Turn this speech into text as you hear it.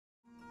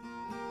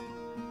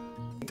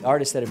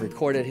Artists that have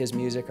recorded his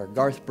music are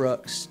Garth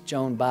Brooks,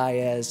 Joan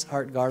Baez,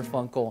 Art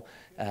Garfunkel,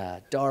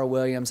 Dar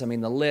Williams. I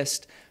mean, the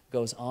list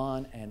goes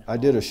on and on. I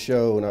did a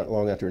show not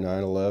long after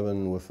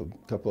 9/11 with a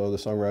couple other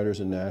songwriters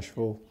in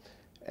Nashville,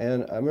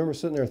 and I remember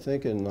sitting there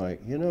thinking,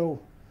 like, you know,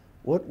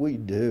 what we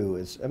do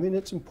is, I mean,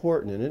 it's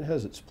important and it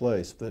has its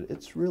place, but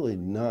it's really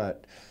not.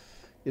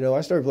 You know,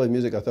 I started playing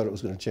music, I thought it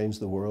was going to change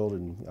the world,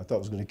 and I thought it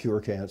was going to cure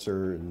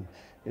cancer, and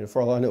you know,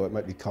 for all I know, it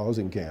might be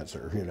causing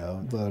cancer, you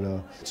know. But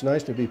it's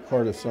nice to be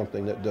part of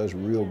something that does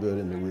real good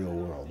in the real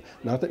world.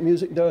 Not that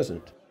music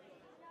doesn't.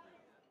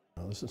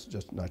 No, this is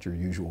just not your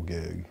usual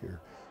gig here.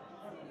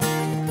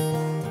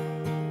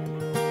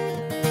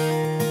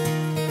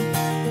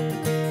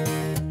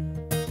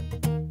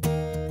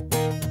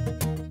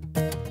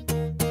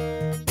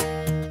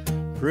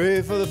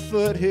 Pray for the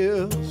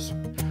foothills,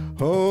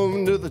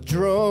 home to the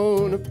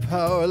drone of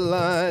power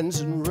lines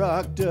and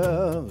rock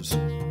doves.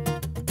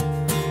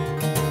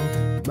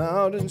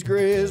 Mountains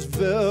gray as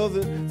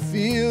velvet,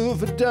 feel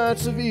for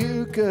dots of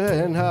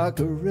yucca and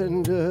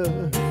jacaranda.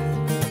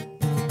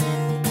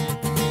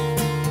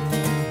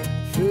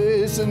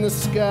 Face in the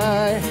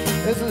sky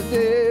as the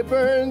day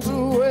burns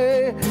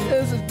away,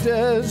 as the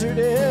desert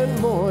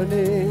in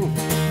morning.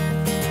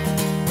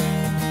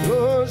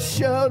 Oh,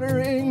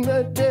 sheltering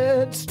the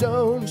dead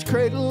stones,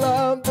 cradle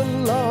of the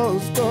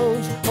lost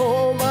bones,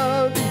 home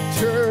of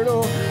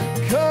eternal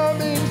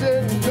comings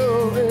and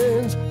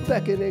goings,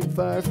 beckoning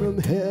fire from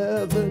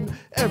heaven.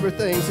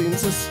 Everything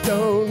seems a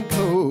stone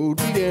cold,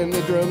 beating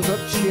the drums of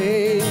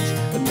change.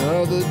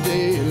 Another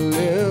day in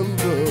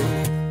limbo.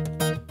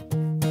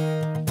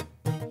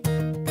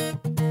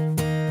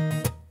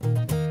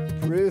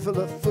 Pray for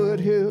the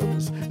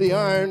foothills, the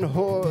iron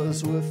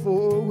horse with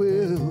four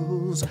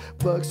wheels,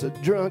 bucks a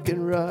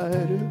drunken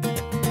rider.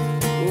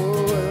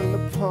 Oh, and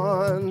the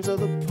pawns of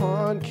the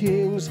pawn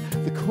kings,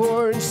 the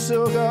corn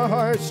silk of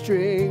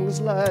heartstrings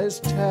lies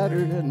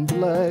tattered and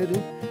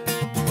blighted.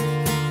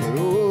 But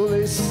oh,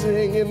 they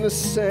sing in the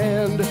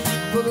sand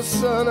for the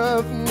Son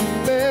of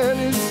Man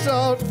who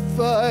sought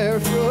fire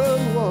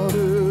from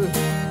water.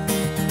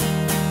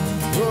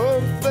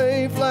 Oh,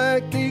 faith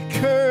like a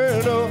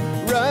kernel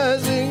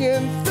rising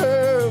in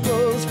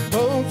thermals,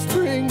 hope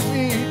springs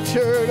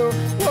eternal.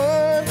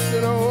 Once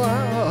in a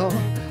while,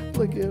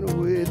 flicking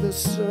away the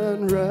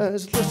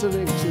sunrise,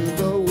 listening to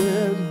the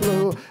wind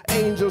blow.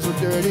 Angels with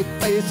dirty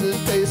faces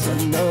face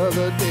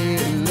another day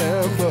in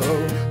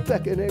limbo,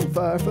 beckoning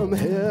fire from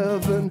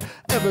heaven.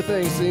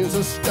 Everything seems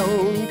a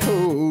stone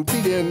cold,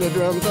 beating the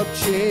drums of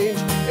change.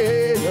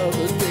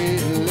 Another day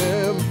in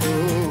limbo.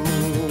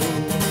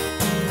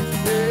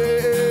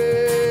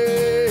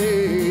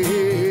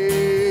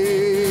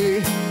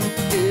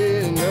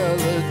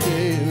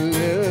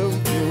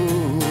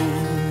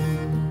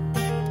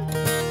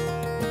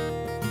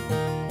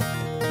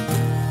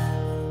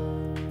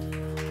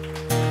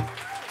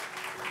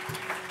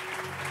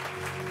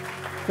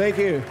 Thank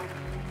you.